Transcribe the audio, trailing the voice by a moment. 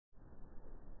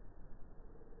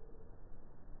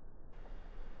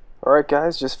Alright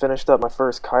guys, just finished up my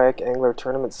first Kayak Angler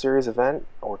Tournament Series event,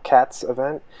 or KATS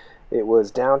event. It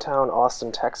was downtown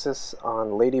Austin, Texas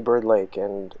on Lady Bird Lake,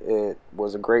 and it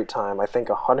was a great time. I think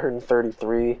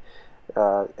 133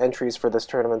 entries for this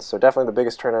tournament, so definitely the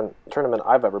biggest tournament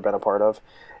I've ever been a part of.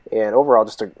 And overall,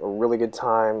 just a really good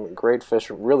time, great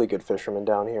fish, really good fishermen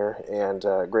down here, and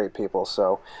great people.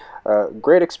 So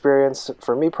great experience.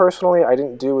 For me personally, I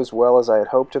didn't do as well as I had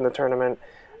hoped in the tournament.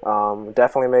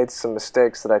 Definitely made some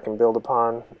mistakes that I can build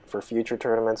upon for future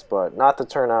tournaments, but not the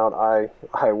turnout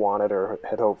I wanted or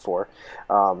had hoped for.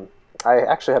 I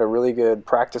actually had a really good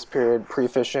practice period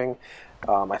pre-fishing.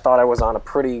 I thought I was on a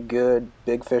pretty good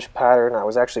big fish pattern. I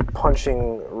was actually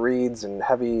punching reeds and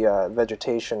heavy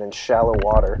vegetation in shallow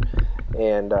water,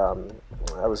 and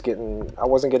I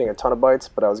wasn't getting a ton of bites,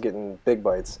 but I was getting big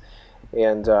bites.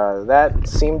 And that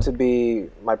seemed to be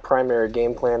my primary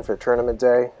game plan for tournament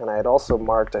day, and I had also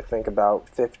marked, I think, about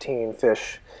 15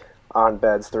 fish on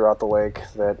beds throughout the lake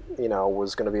that,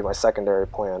 was going to be my secondary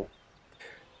plan.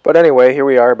 But anyway, here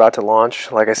we are about to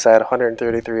launch. Like I said,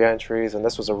 133 entries, and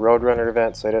this was a Roadrunner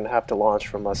event, so I didn't have to launch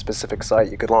from a specific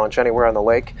site. You could launch anywhere on the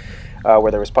lake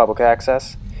where there was public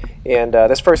access. And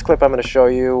this first clip I'm going to show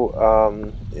you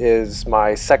is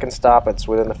my second stop. It's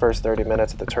within the first 30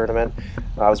 minutes of the tournament.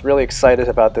 I was really excited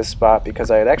about this spot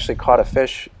because I had actually caught a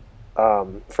fish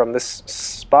from this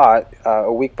spot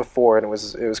a week before, and it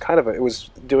was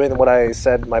doing what I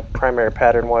said my primary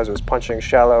pattern was. It was punching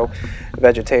shallow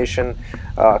vegetation.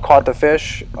 Caught the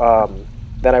fish.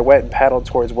 Then I went and paddled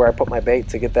towards where I put my bait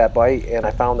to get that bite, and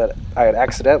I found that I had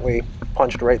accidentally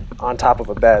punched right on top of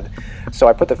a bed. So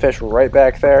I put the fish right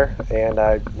back there, and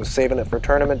I was saving it for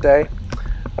tournament day.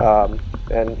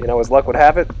 And as luck would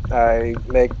have it, I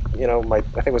make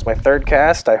I think it was my third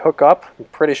cast. I hook up. I'm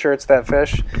pretty sure it's that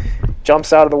fish.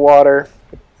 Jumps out of the water.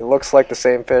 It looks like the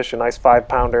same fish, a nice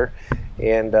 5-pounder,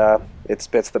 and it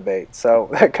spits the bait. So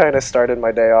that kind of started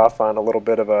my day off on a little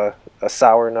bit of a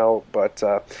sour note, but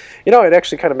it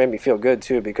actually kind of made me feel good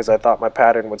too, because I thought my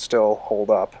pattern would still hold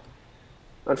up.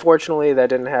 Unfortunately, that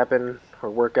didn't happen or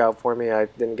work out for me. I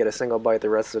didn't get a single bite the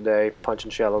rest of the day, punching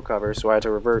shallow cover, so I had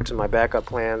to revert to my backup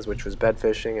plans, which was bed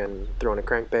fishing and throwing a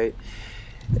crankbait.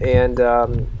 And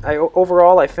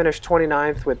overall, I finished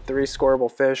 29th with 3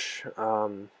 scoreable fish.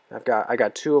 I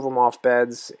got 2 of them off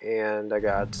beds, and I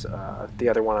got the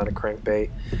other one on a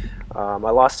crankbait. I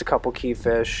lost a couple key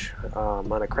fish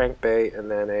on a crankbait, and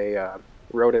then a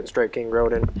rodent, straight king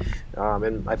rodent,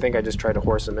 and I think I just tried to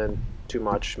horse him in too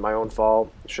much. My own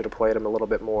fault. Should have played him a little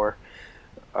bit more.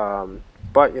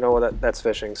 But that's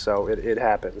fishing, so it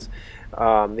happens.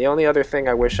 The only other thing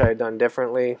I wish I had done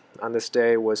differently on this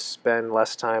day was spend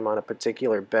less time on a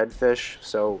particular bed fish.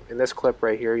 So in this clip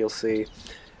right here, you'll see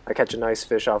I catch a nice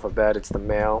fish off a bed. It's the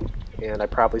male, and I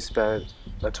probably spent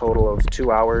a total of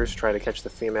 2 hours trying to catch the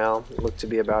female. It looked to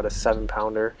be about a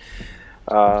 7-pounder.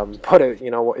 But it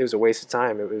was a waste of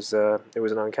time. It was an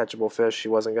uncatchable fish. She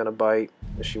wasn't going to bite.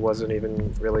 She wasn't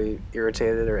even really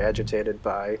irritated or agitated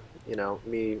by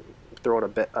me throwing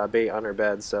a bait on her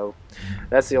bed. So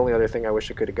that's the only other thing I wish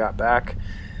I could have got back.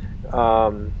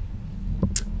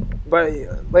 But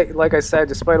like I said,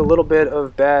 despite a little bit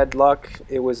of bad luck,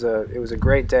 it was a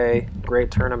great day,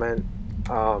 great tournament.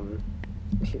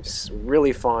 It's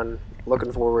really fun.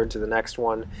 Looking forward to the next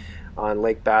one on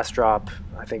Lake Bastrop.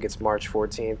 I think it's March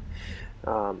 14th.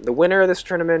 The winner of this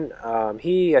tournament,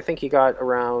 I think he got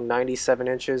around 97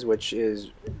 inches, which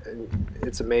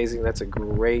it's amazing. That's a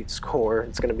great score.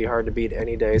 It's going to be hard to beat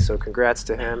any day, so congrats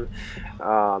to him.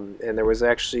 And there was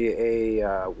actually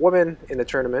a woman in the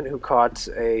tournament who caught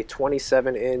a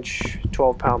 27-inch,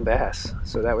 12-pound bass,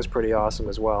 so that was pretty awesome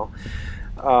as well.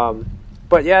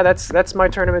 But yeah, that's my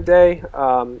tournament day.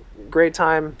 Great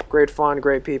time, great fun,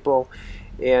 great people.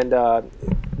 And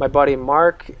my buddy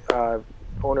Mark,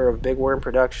 owner of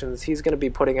BigWormProductions, he's going to be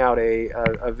putting out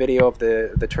a video of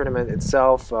the tournament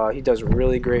itself. He does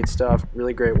really great stuff,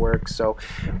 really great work. So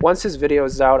once his video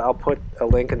is out, I'll put a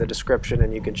link in the description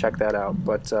and you can check that out.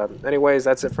 But anyways,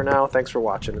 that's it for now. Thanks for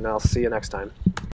watching, and I'll see you next time.